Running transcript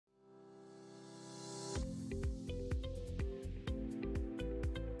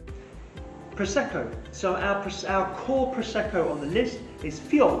Prosecco. So our core Prosecco on the list is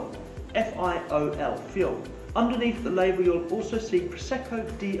Fiol, F-I-O-L, Fiol. Underneath the label you'll also see Prosecco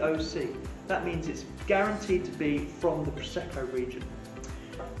DOC. That means it's guaranteed to be from the Prosecco region.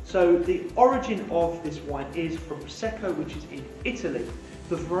 So the origin of this wine is from Prosecco, which is in Italy.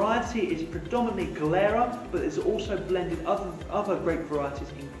 The variety is predominantly Glera, but it's also blended other grape varieties,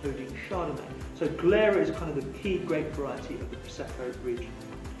 including Chardonnay. So Glera is kind of the key grape variety of the Prosecco region.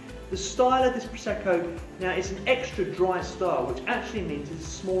 The style of this Prosecco, now it's an extra dry style, which actually means it's a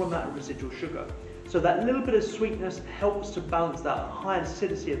small amount of residual sugar. So that little bit of sweetness helps to balance that high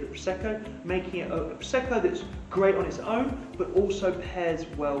acidity of the Prosecco, making it a Prosecco that's great on its own, but also pairs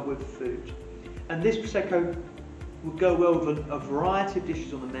well with food. And this Prosecco will go well with a variety of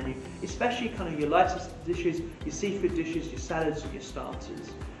dishes on the menu, especially kind of your lighter dishes, your seafood dishes, your salads, and your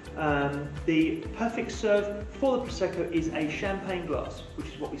starters. The perfect serve for the Prosecco is a champagne glass, which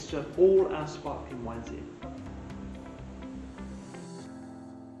is what we serve all our sparkling wines in.